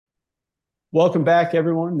Welcome back,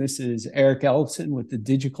 everyone. This is Eric Ellison with the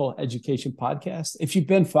Digital Education Podcast. If you've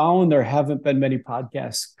been following, there haven't been many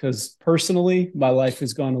podcasts because personally, my life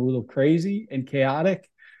has gone a little crazy and chaotic.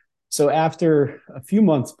 So after a few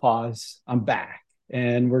months pause, I'm back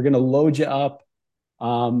and we're going to load you up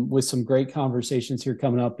with some great conversations here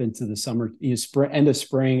coming up into the summer, end of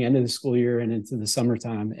spring, end of the school year, and into the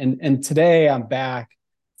summertime. And today I'm back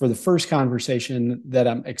for the first conversation that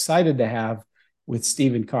I'm excited to have with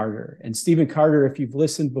Stephen Carter. And Stephen Carter, if you've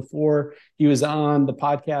listened before, he was on the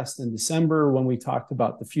podcast in December when we talked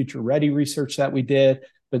about the Future Ready research that we did.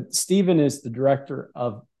 But Stephen is the director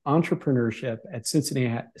of entrepreneurship at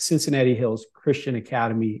Cincinnati Hills Christian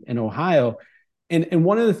Academy in Ohio. And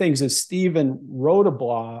one of the things is Stephen wrote a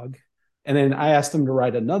blog, and then I asked him to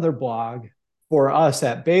write another blog for us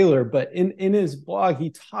at Baylor. But in his blog, he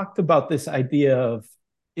talked about this idea of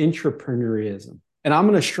intrapreneurialism. And I'm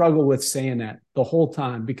going to struggle with saying that the whole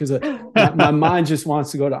time because my mind just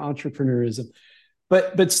wants to go to entrepreneurism.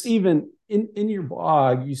 But Stephen, in your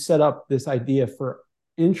blog, you set up this idea for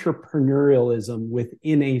intrapreneurialism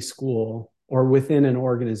within a school or within an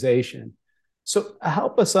organization. So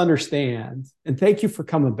help us understand, and thank you for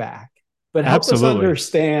coming back, but help us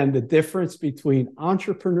understand the difference between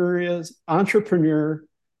entrepreneur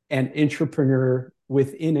and intrapreneur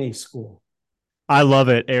within a school. I love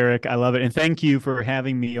it, Eric. I love it. And thank you for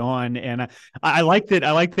having me on. And I like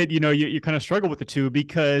that, you kind of struggle with the two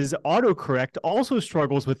because autocorrect also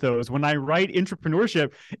struggles with those. When I write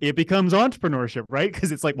intrapreneurship, it becomes entrepreneurship, right?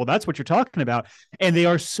 Because it's like, well, that's what you're talking about. And they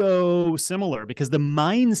are so similar because the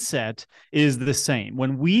mindset is the same.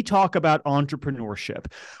 When we talk about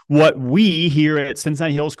entrepreneurship, what we here at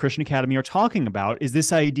Cincinnati Hills Christian Academy are talking about is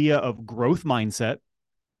this idea of growth mindset,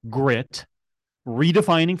 grit,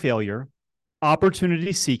 redefining failure,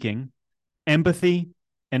 opportunity seeking, empathy,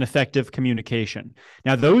 and effective communication.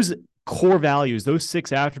 Now, those core values, those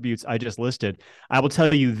 6 attributes I just listed, I will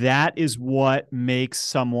tell you that is what makes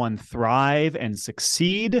someone thrive and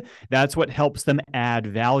succeed. That's what helps them add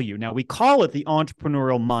value. Now, we call it the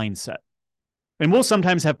entrepreneurial mindset. And we'll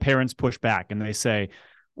sometimes have parents push back and they say,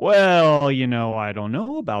 well, I don't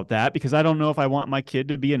know about that because I don't know if I want my kid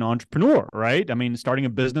to be an entrepreneur, right? I mean, starting a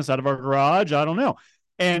business out of our garage, I don't know.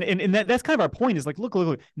 And that's kind of our point is like,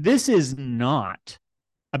 look, this is not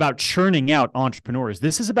about churning out entrepreneurs.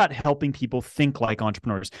 This is about helping people think like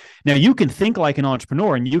entrepreneurs. Now, you can think like an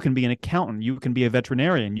entrepreneur and you can be an accountant. You can be a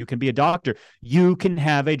veterinarian. You can be a doctor. You can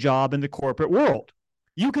have a job in the corporate world.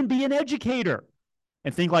 You can be an educator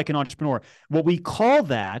and think like an entrepreneur. What we call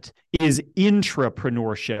that is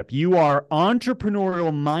intrapreneurship. You are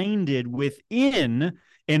entrepreneurial minded within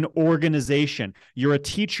an organization. You're a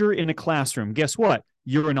teacher in a classroom. Guess what?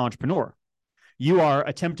 You're an entrepreneur. You are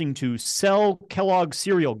attempting to sell Kellogg's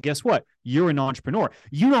cereal. Guess what? You're an entrepreneur.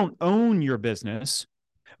 You don't own your business,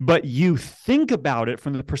 but you think about it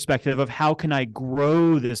from the perspective of how can I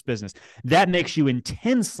grow this business? That makes you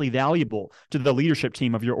intensely valuable to the leadership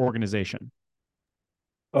team of your organization.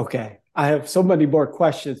 Okay. I have so many more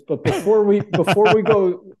questions, but before we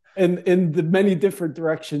go in the many different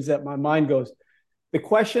directions that my mind goes, the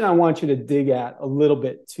question I want you to dig at a little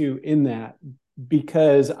bit too in that,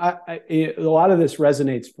 because a lot of this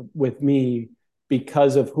resonates with me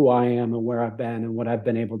because of who I am and where I've been and what I've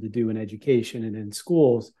been able to do in education and in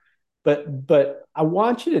schools. But I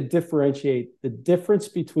want you to differentiate the difference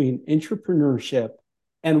between intrapreneurship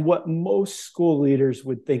and what most school leaders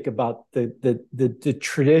would think about the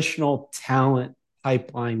traditional talent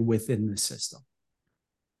pipeline within the system.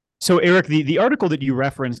 So, Eric, the article that you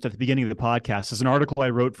referenced at the beginning of the podcast is an article I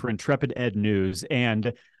wrote for Intrepid Ed News.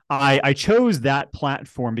 And I chose that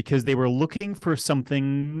platform because they were looking for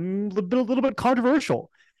something a little bit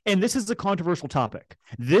controversial. And this is a controversial topic.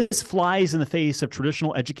 This flies in the face of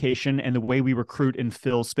traditional education and the way we recruit and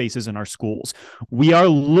fill spaces in our schools. We are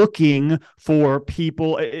looking for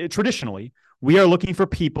people, traditionally, we are looking for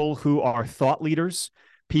people who are thought leaders,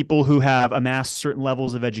 people who have amassed certain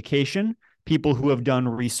levels of education, people who have done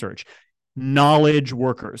research, knowledge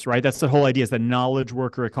workers, right? That's the whole idea, is the knowledge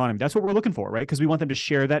worker economy. That's what we're looking for, right? Because we want them to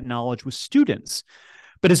share that knowledge with students.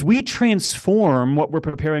 But as we transform what we're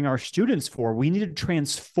preparing our students for, we need to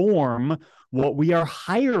transform what we are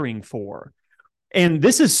hiring for. And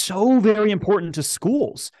this is so very important to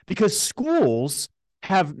schools because schools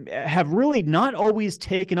have really not always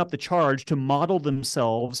taken up the charge to model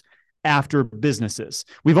themselves after businesses.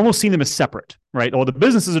 We've almost seen them as separate, right? Oh, the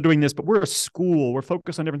businesses are doing this, but we're a school. We're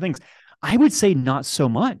focused on different things. I would say not so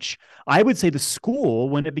much. I would say the school,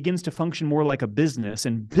 when it begins to function more like a business,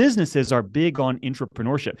 and businesses are big on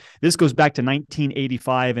intrapreneurship. This goes back to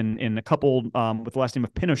 1985 and a couple with the last name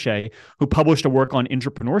of Pinochet, who published a work on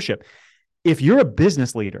intrapreneurship. If you're a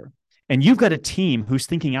business leader and you've got a team who's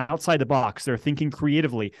thinking outside the box, they're thinking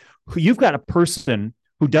creatively, you've got a person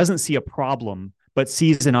who doesn't see a problem but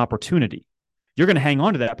sees an opportunity, you're going to hang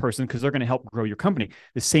on to that person because they're going to help grow your company.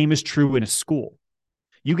 The same is true in a school.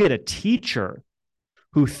 You get a teacher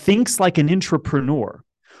who thinks like an intrapreneur,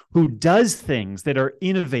 who does things that are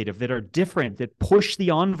innovative, that are different, that push the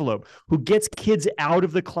envelope, who gets kids out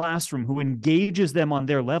of the classroom, who engages them on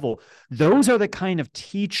their level. Those are the kind of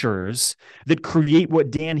teachers that create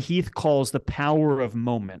what Dan Heath calls the power of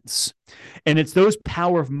moments. And it's those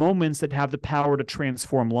power of moments that have the power to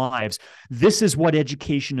transform lives. This is what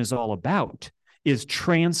education is all about, is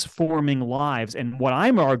transforming lives. And what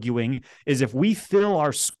I'm arguing is if we fill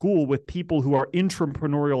our school with people who are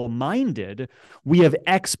intrapreneurial minded, we have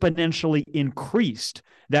exponentially increased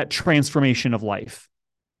that transformation of life.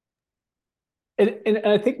 And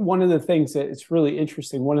I think one of the things that it's really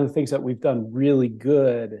interesting, one of the things that we've done really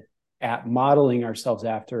good at modeling ourselves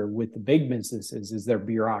after with the big businesses is their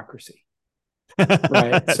bureaucracy.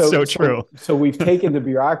 Right. That's so true. So we've taken the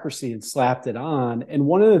bureaucracy and slapped it on. And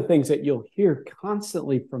one of the things that you'll hear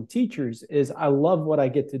constantly from teachers is, I love what I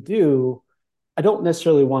get to do. I don't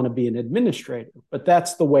necessarily want to be an administrator, but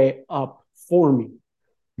that's the way up for me.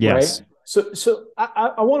 Yes. Right. So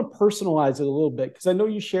I want to personalize it a little bit, because I know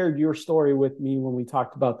you shared your story with me when we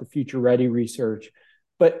talked about the Future Ready research,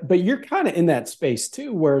 but you're kind of in that space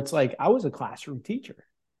too, where it's like, I was a classroom teacher,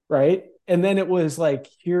 right? And then it was like,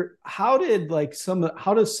 here, how does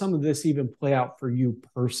some of this even play out for you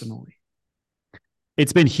personally?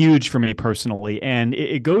 It's been huge for me personally. And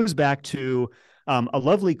it goes back to a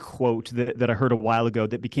lovely quote that I heard a while ago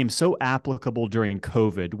that became so applicable during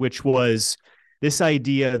COVID, which was this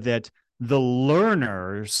idea that the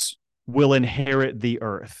learners will inherit the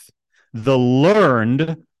earth. The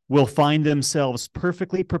learned will find themselves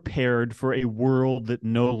perfectly prepared for a world that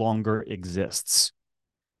no longer exists.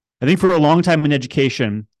 I think for a long time in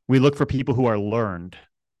education, we look for people who are learned.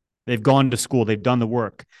 They've gone to school, they've done the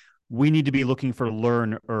work. We need to be looking for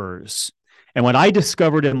learners. And what I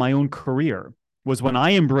discovered in my own career was when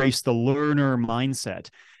I embraced the learner mindset.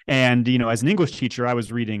 And, as an English teacher, I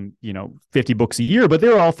was reading, 50 books a year, but they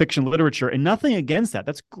were all fiction literature, and nothing against that.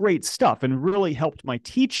 That's great stuff and really helped my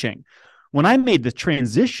teaching. When I made the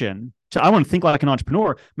transition to, I want to think like an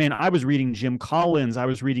entrepreneur, man, I was reading Jim Collins, I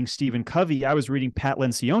was reading Stephen Covey, I was reading Pat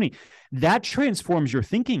Lencioni. That transforms your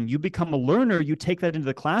thinking. You become a learner, you take that into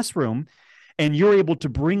the classroom, and you're able to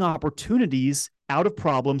bring opportunities out of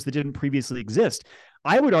problems that didn't previously exist.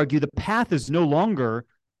 I would argue the path is no longer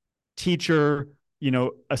teacher,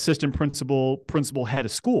 assistant principal, head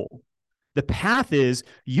of school. The path is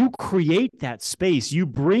you create that space, you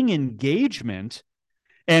bring engagement.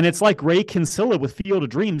 And it's like Ray Kinsella with Field of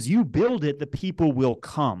Dreams. You build it, the people will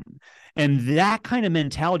come. And that kind of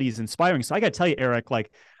mentality is inspiring. So I got to tell you, Eric,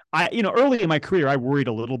 early in my career, I worried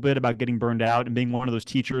a little bit about getting burned out and being one of those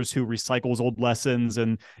teachers who recycles old lessons.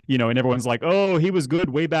 And everyone's like, oh, he was good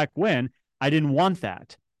way back when. I didn't want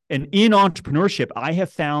that. And in entrepreneurship, I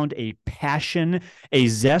have found a passion, a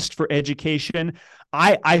zest for education.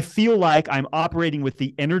 I feel like I'm operating with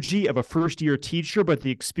the energy of a first-year teacher, but the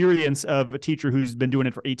experience of a teacher who's been doing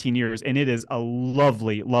it for 18 years. And it is a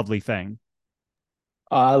lovely, lovely thing.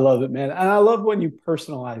 I love it, man. And I love when you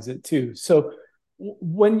personalize it too. So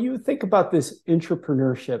when you think about this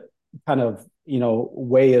intrapreneurship kind of,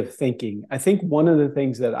 way of thinking, I think one of the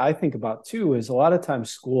things that I think about too is a lot of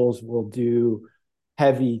times schools will do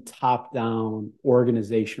heavy top-down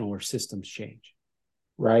organizational or systems change.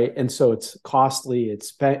 Right. And so it's costly,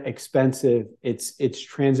 it's expensive, it's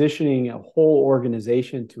transitioning a whole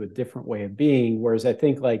organization to a different way of being. Whereas I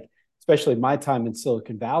think, like, especially my time in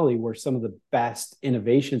Silicon Valley, where some of the best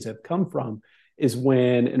innovations have come from, is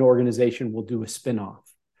when an organization will do a spinoff,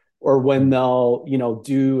 or when they'll,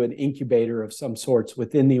 do an incubator of some sorts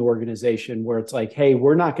within the organization, where it's like, hey,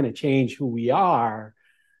 we're not going to change who we are,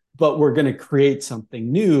 but we're going to create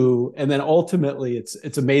something new. And then ultimately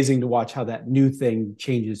it's amazing to watch how that new thing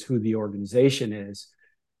changes who the organization is.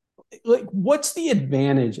 Like, what's the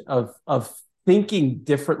advantage of thinking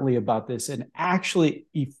differently about this and actually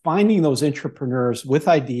finding those entrepreneurs with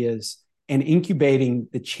ideas and incubating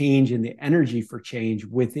the change and the energy for change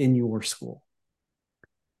within your school?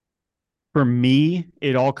 For me,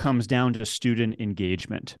 it all comes down to student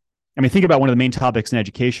engagement. I mean, think about one of the main topics in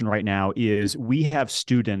education right now is we have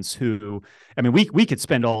students who, we could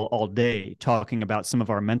spend all day talking about some of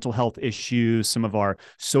our mental health issues, some of our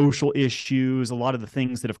social issues, a lot of the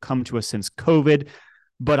things that have come to us since COVID.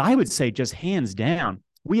 But I would say, just hands down,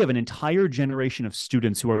 we have an entire generation of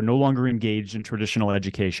students who are no longer engaged in traditional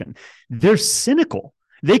education. They're cynical.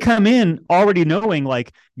 They come in already knowing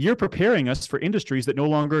like you're preparing us for industries that no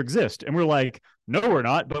longer exist. And we're like, no, we're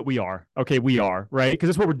not, but we are. Okay, we are, right? Because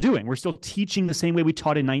that's what we're doing. We're still teaching the same way we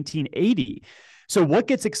taught in 1980. So what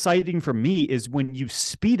gets exciting for me is when you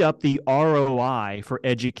speed up the ROI for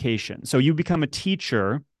education. So you become a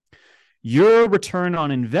teacher, your return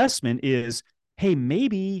on investment is, hey,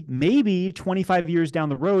 maybe 25 years down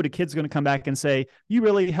the road, a kid's going to come back and say, you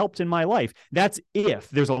really helped in my life. That's if.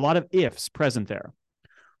 There's a lot of ifs present there.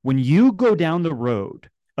 When you go down the road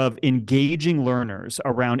of engaging learners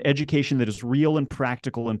around education that is real and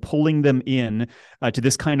practical and pulling them in to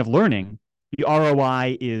this kind of learning, the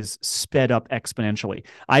ROI is sped up exponentially.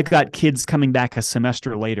 I've got kids coming back a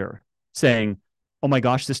semester later saying, oh my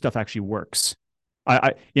gosh, this stuff actually works.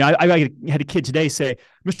 I had a kid today say,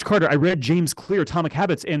 Mr. Carter, I read James Clear, Atomic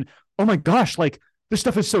Habits, and oh my gosh, like this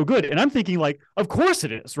stuff is so good. And I'm thinking like, of course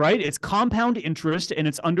it is, right? It's compound interest and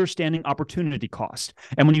it's understanding opportunity cost.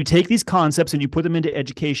 And when you take these concepts and you put them into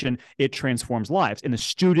education, it transforms lives. And the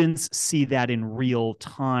students see that in real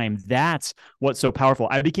time. That's what's so powerful.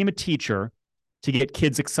 I became a teacher to get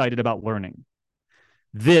kids excited about learning.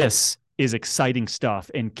 This is exciting stuff,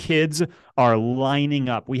 and kids are lining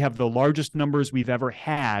up. We have the largest numbers we've ever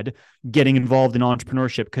had getting involved in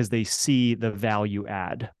entrepreneurship because they see the value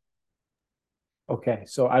add. Okay,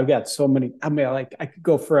 so I've got so many. I mean, like I could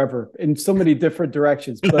go forever in so many different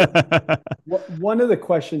directions. But one of the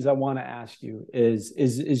questions I want to ask you is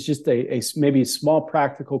just a maybe small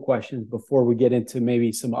practical questions before we get into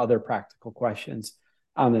maybe some other practical questions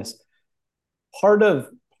on this. Part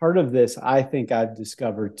of this, I think I've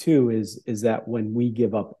discovered too, is that when we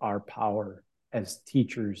give up our power as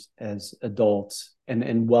teachers, as adults,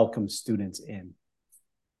 and welcome students in,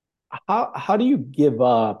 how do you give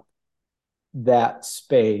up that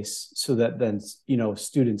space so that then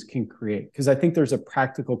students can create? Because I think there's a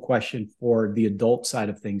practical question for the adult side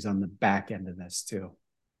of things on the back end of this too.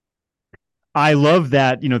 I love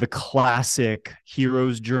that, the classic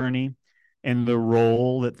hero's journey and the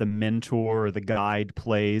role that the mentor or the guide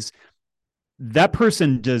plays. That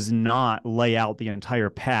person does not lay out the entire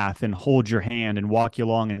path and hold your hand and walk you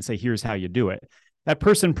along and say, here's how you do it. That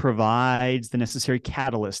person provides the necessary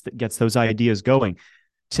catalyst that gets those ideas going.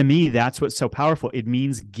 To me, that's what's so powerful. It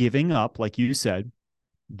means giving up, like you said,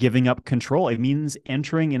 giving up control. It means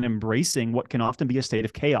entering and embracing what can often be a state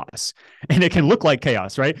of chaos. And it can look like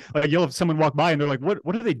chaos, right? Like you'll have someone walk by and they're like,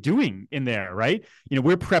 what are they doing in there, right?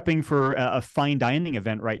 We're prepping for a fine dining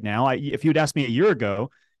event right now. If you'd asked me a year ago,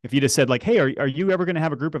 if you'd have said like, hey, are you ever going to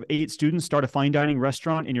have a group of 8 students start a fine dining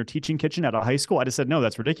restaurant in your teaching kitchen at a high school? I'd have said, no,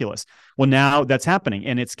 that's ridiculous. Well, now that's happening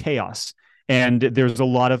and it's chaos. And there's a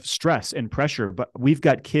lot of stress and pressure, but we've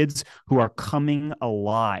got kids who are coming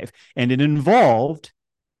alive. And it involved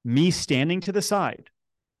me standing to the side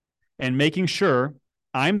and making sure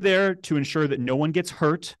I'm there to ensure that no one gets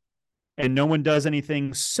hurt and no one does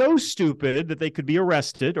anything so stupid that they could be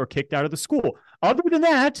arrested or kicked out of the school. Other than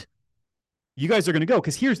that, you guys are going to go.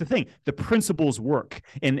 Because here's the thing, the principles work.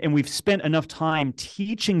 And we've spent enough time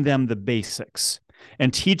teaching them the basics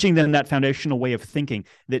and teaching them that foundational way of thinking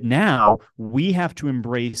that now we have to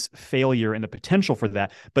embrace failure and the potential for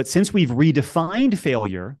that. But since we've redefined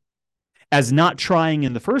failure as not trying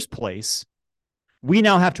in the first place, we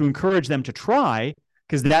now have to encourage them to try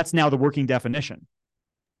because that's now the working definition.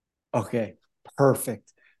 Okay,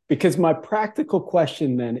 perfect. Because my practical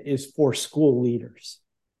question then is for school leaders.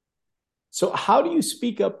 So how do you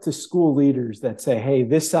speak up to school leaders that say, hey,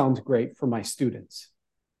 this sounds great for my students,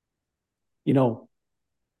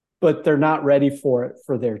 but they're not ready for it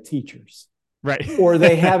for their teachers, right? Or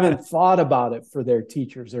they haven't thought about it for their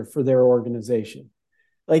teachers or for their organization.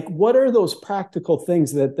 Like, what are those practical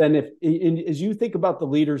things that then as you think about the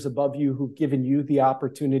leaders above you who've given you the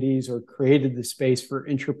opportunities or created the space for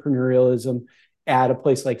entrepreneurialism at a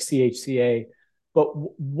place like CHCA, but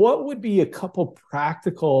what would be a couple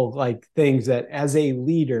practical things that as a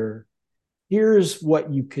leader, here's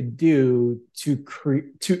what you could do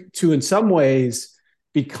to in some ways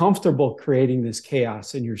be comfortable creating this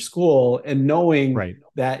chaos in your school and knowing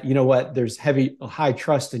that, there's high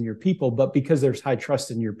trust in your people, but because there's high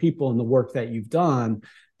trust in your people and the work that you've done,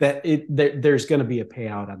 there's going to be a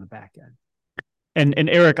payout on the back end. And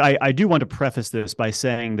Eric, I do want to preface this by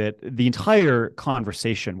saying that the entire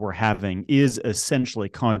conversation we're having is essentially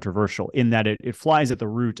controversial in that it flies at the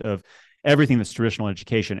root of everything that's traditional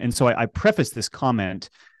education. And so I preface this comment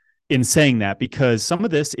in saying that because some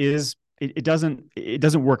of this is it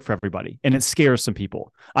doesn't work for everybody and it scares some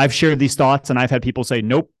people. I've shared these thoughts and I've had people say,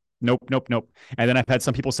 nope. And then I've had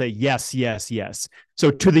some people say, yes.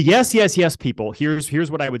 So to the yes people,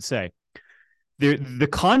 here's what I would say. The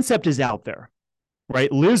concept is out there,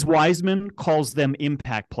 right? Liz Wiseman calls them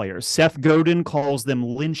impact players. Seth Godin calls them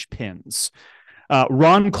linchpins.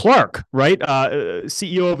 Ron Clark, right?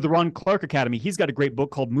 CEO of the Ron Clark Academy, he's got a great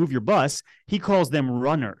book called Move Your Bus. He calls them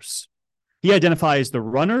runners. He identifies the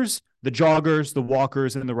runners, the joggers, the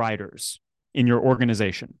walkers, and the riders in your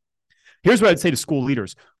organization. Here's what I'd say to school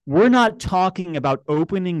leaders. We're not talking about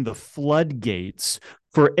opening the floodgates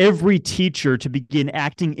for every teacher to begin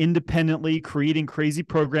acting independently, creating crazy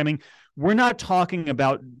programming. We're not talking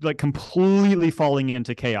about like completely falling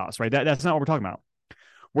into chaos, right? That's not what we're talking about.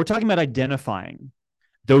 We're talking about identifying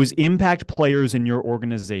those impact players in your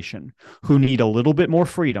organization who need a little bit more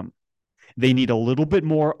freedom. They need a little bit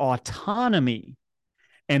more autonomy,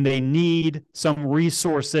 and they need some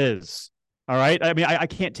resources. All right. I mean, I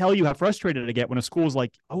can't tell you how frustrated I get when a school's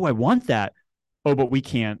like, oh, I want that. Oh, but we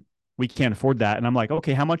can't afford that. And I'm like,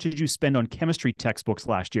 okay, how much did you spend on chemistry textbooks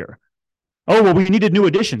last year? Oh, well, we needed new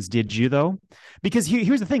editions. Did you though? Because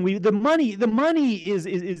here's the thing: the money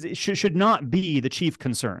should not be the chief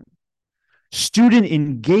concern. Student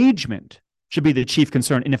engagement should be the chief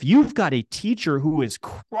concern. And if you've got a teacher who is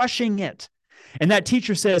crushing it, and that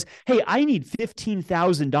teacher says, hey, I need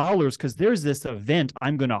 $15,000 because there's this event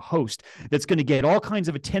I'm going to host that's going to get all kinds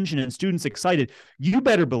of attention and students excited, you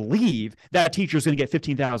better believe that teacher is going to get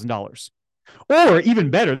 $15,000. Or even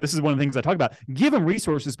better, this is one of the things I talk about, give them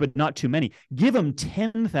resources, but not too many. Give them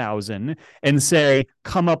 10,000 and say,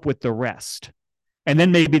 come up with the rest. And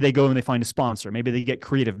then maybe they go and they find a sponsor. Maybe they get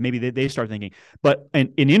creative. Maybe they start thinking. But an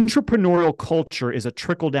entrepreneurial culture is a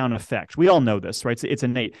trickle-down effect. We all know this, right? It's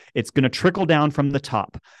innate. It's going to trickle down from the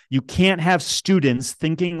top. You can't have students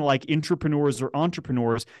thinking like entrepreneurs or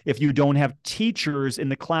entrepreneurs if you don't have teachers in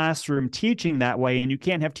the classroom teaching that way. And you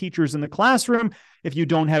can't have teachers in the classroom if you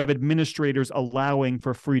don't have administrators allowing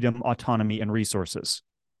for freedom, autonomy, and resources.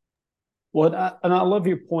 Well, and I love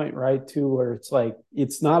your point, right, too, where it's like,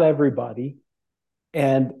 it's not everybody.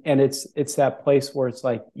 And it's that place where it's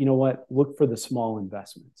like, you know what, look for the small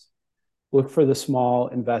investments. Look for the small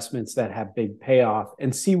investments that have big payoff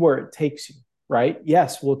and see where it takes you, right?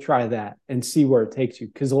 Yes, we'll try that and see where it takes you.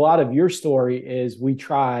 Because a lot of your story is we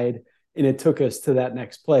tried and it took us to that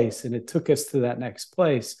next place and it took us to that next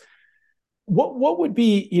place. What would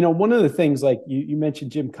be, you know, one of the things, like you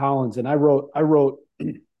mentioned Jim Collins, and I wrote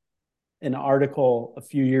an article a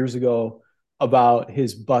few years ago about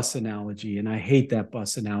his bus analogy. And I hate that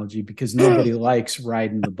bus analogy because nobody likes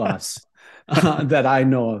riding the bus that I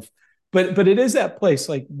know of. But it is that place.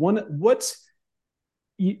 Like when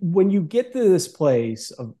you get to this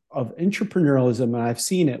place of entrepreneurialism, and I've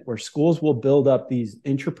seen it where schools will build up these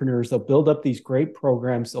entrepreneurs, they'll build up these great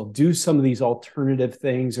programs, they'll do some of these alternative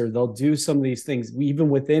things, or they'll do some of these things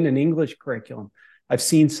even within an English curriculum. I've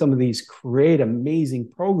seen some of these create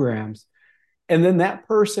amazing programs. And then that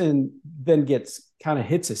person then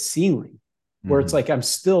hits a ceiling where it's like, I'm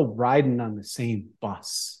still riding on the same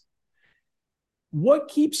bus. What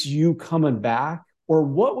keeps you coming back? Or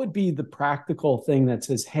what would be the practical thing that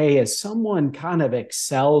says, hey, as someone kind of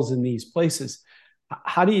excels in these places,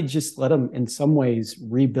 how do you just let them in some ways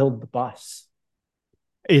rebuild the bus?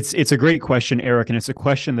 It's a great question, Eric, and it's a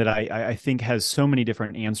question that I think has so many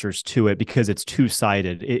different answers to it because it's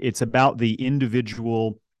two-sided. It's about the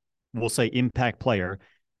individual, we'll say, impact player,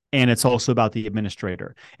 and it's also about the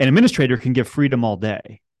administrator. An administrator can give freedom all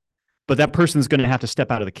day, but that person's going to have to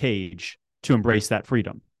step out of the cage to embrace that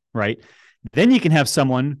freedom, right? Then you can have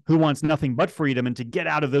someone who wants nothing but freedom and to get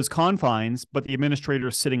out of those confines, but the administrator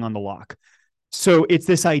is sitting on the lock. So it's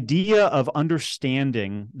this idea of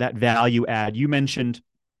understanding that value add. You mentioned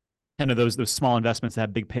kind of those small investments that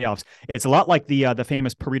have big payoffs. It's a lot like the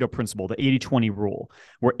famous Pareto principle, the 80-20 rule,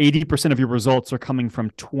 where 80% of your results are coming from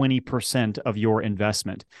 20% of your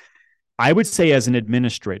investment. I would say as an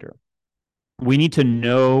administrator, we need to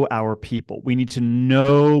know our people. We need to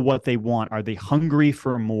know what they want. Are they hungry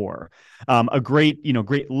for more? A great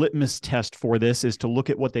litmus test for this is to look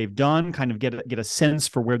at what they've done, kind of get a sense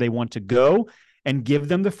for where they want to go, and give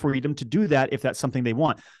them the freedom to do that if that's something they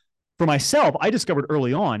want. For myself, I discovered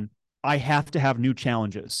early on, I have to have new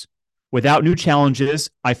challenges. Without new challenges,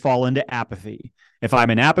 I fall into apathy. If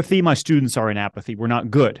I'm in apathy, my students are in apathy. We're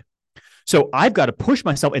not good. So I've got to push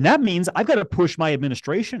myself, and that means I've got to push my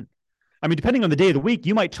administration. I mean, depending on the day of the week,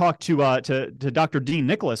 you might talk to Dr. Dean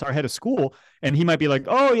Nicholas, our head of school, and he might be like,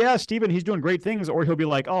 oh, yeah, Stephen, he's doing great things. Or he'll be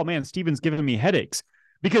like, oh, man, Stephen's giving me headaches.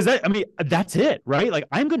 Because that's it, right? Like,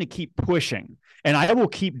 I'm going to keep pushing, and I will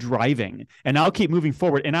keep driving, and I'll keep moving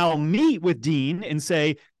forward, and I'll meet with Dean and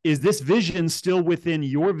say, is this vision still within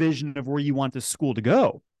your vision of where you want this school to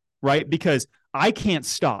go, right? Because I can't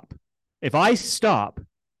stop. If I stop,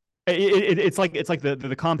 It's like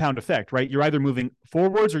the compound effect, right? You're either moving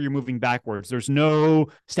forwards or you're moving backwards. There's no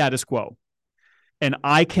status quo. And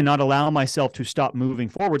I cannot allow myself to stop moving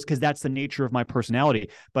forwards because that's the nature of my personality.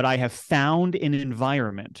 But I have found an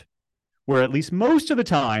environment where, at least most of the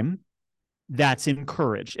time, that's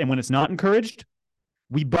encouraged. And when it's not encouraged,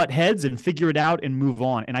 we butt heads and figure it out and move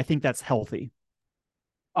on. And I think that's healthy.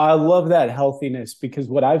 I love that healthiness, because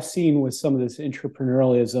what I've seen with some of this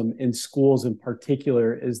entrepreneurialism in schools in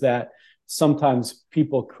particular is that sometimes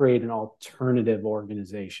people create an alternative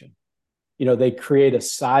organization. They create a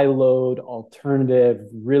siloed alternative,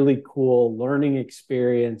 really cool learning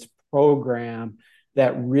experience program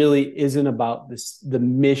that really isn't about the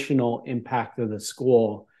missional impact of the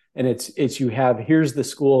school. And it's here's the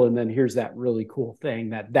school, and then here's that really cool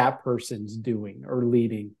thing that person's doing or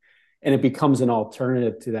leading. And it becomes an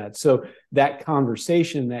alternative to that. So that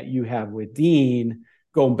conversation that you have with Dean,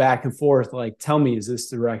 going back and forth, like, tell me, is this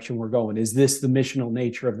the direction we're going? Is this the missional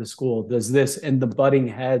nature of the school? Does this, and the butting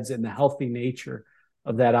heads and the healthy nature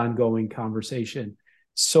of that ongoing conversation,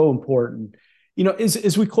 so important.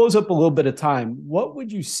 As we close up a little bit of time, what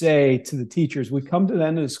would you say to the teachers? We come to the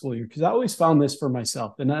end of the school year, because I always found this for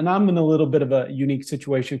myself, and I'm in a little bit of a unique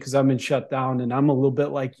situation because I'm in shutdown, and I'm a little bit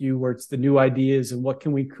like you, where it's the new ideas and what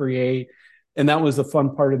can we create. And that was the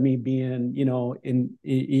fun part of me being,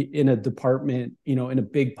 in a department, in a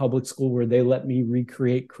big public school, where they let me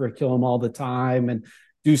recreate curriculum all the time and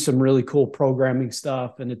do some really cool programming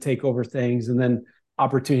stuff and to take over things, and then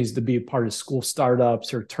opportunities to be a part of school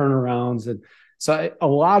startups or turnarounds. And so a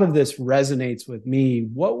lot of this resonates with me.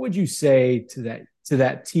 What would you say to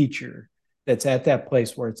that teacher that's at that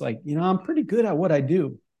place where it's like, I'm pretty good at what I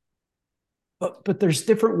do, but there's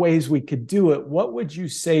different ways we could do it. What would you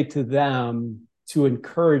say to them to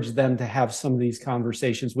encourage them to have some of these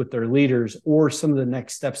conversations with their leaders, or some of the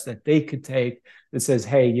next steps that they could take that says,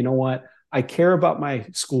 hey, you know what? I care about my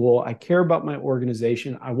school. I care about my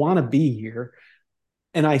organization. I want to be here.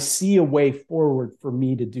 And I see a way forward for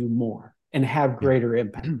me to do more and have greater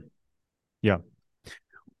impact. Yeah,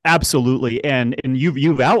 absolutely. And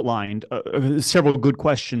you've outlined several good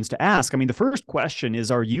questions to ask. I mean, the first question is,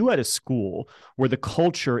 are you at a school where the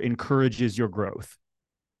culture encourages your growth?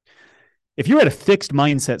 If you're at a fixed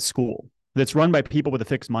mindset school that's run by people with a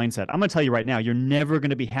fixed mindset, I'm going to tell you right now, you're never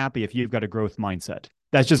going to be happy if you've got a growth mindset.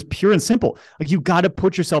 That's just pure and simple. Like, you got to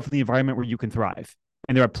put yourself in the environment where you can thrive.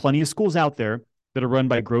 And there are plenty of schools out there that are run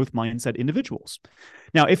by growth mindset individuals.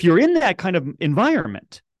 Now, if you're in that kind of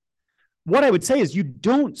environment, what I would say is, you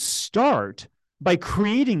don't start by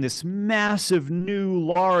creating this massive, new,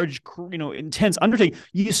 large, intense undertaking.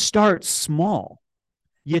 You start small.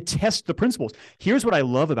 You test the principles. Here's what I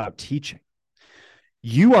love about teaching.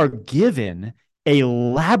 You are given a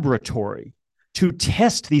laboratory to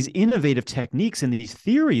test these innovative techniques and these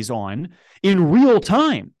theories on in real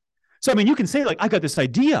time. So, I mean, you can say, like, I got this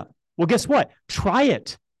idea. Well, guess what? Try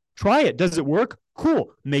it. Does it work?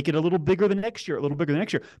 Cool. Make it a little bigger the next year, a little bigger the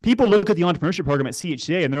next year. People look at the entrepreneurship program at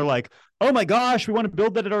CHCA and they're like, oh my gosh, we want to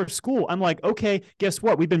build that at our school. I'm like, okay, guess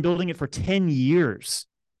what? We've been building it for 10 years.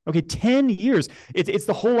 Okay, 10 years. It's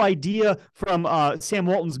the whole idea from Sam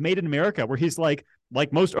Walton's Made in America, where he's like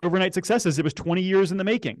most overnight successes, it was 20 years in the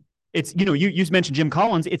making. It's, you mentioned Jim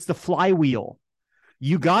Collins. It's the flywheel.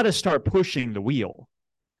 You got to start pushing the wheel.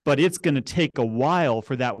 But it's going to take a while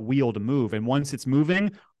for that wheel to move. And once it's moving,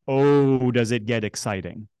 oh, does it get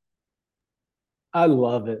exciting? I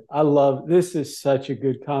love it. This is such a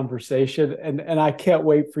good conversation. And I can't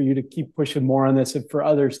wait for you to keep pushing more on this and for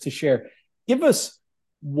others to share. Give us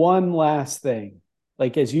one last thing.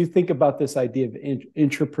 Like, as you think about this idea of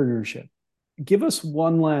entrepreneurship, give us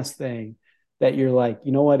one last thing that you're like,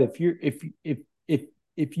 you know what, if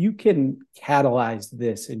you can catalyze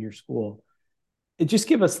this in your school, just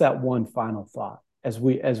give us that one final thought as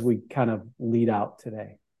we kind of lead out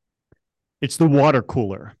today. It's the water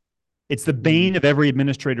cooler. It's the bane of every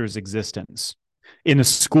administrator's existence. In a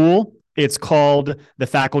school, it's called the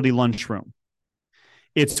faculty lunchroom.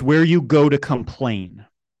 It's where you go to complain.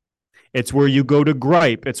 It's where you go to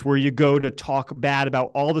gripe. It's where you go to talk bad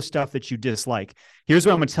about all the stuff that you dislike. Here's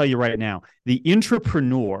what I'm going to tell you right now. The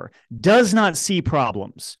intrapreneur does not see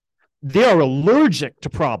problems. They are allergic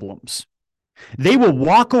to problems. They will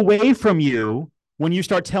walk away from you when you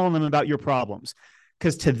start telling them about your problems,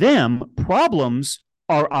 because to them, problems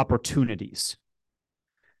are opportunities.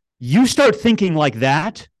 You start thinking like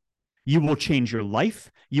that, you will change your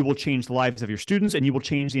life, you will change the lives of your students, and you will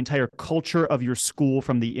change the entire culture of your school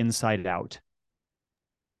from the inside out.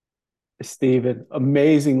 Stephen,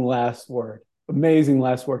 amazing last word. Amazing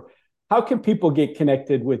last word. How can people get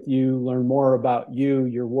connected with you, learn more about you,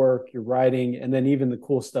 your work, your writing, and then even the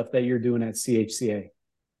cool stuff that you're doing at CHCA?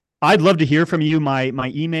 I'd love to hear from you.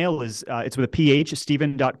 My email is it's with a PH,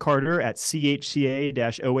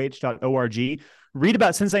 Stephen.Carter@chca-oh.org. Read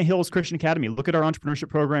about Cincinnati Hills Christian Academy. Look at our entrepreneurship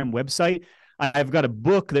program website. I've got a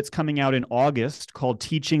book that's coming out in August called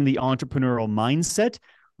Teaching the Entrepreneurial Mindset.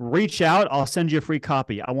 Reach out. I'll send you a free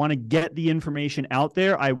copy. I want to get the information out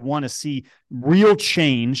there. I want to see real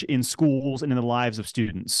change in schools and in the lives of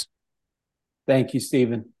students. Thank you,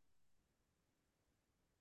 Stephen.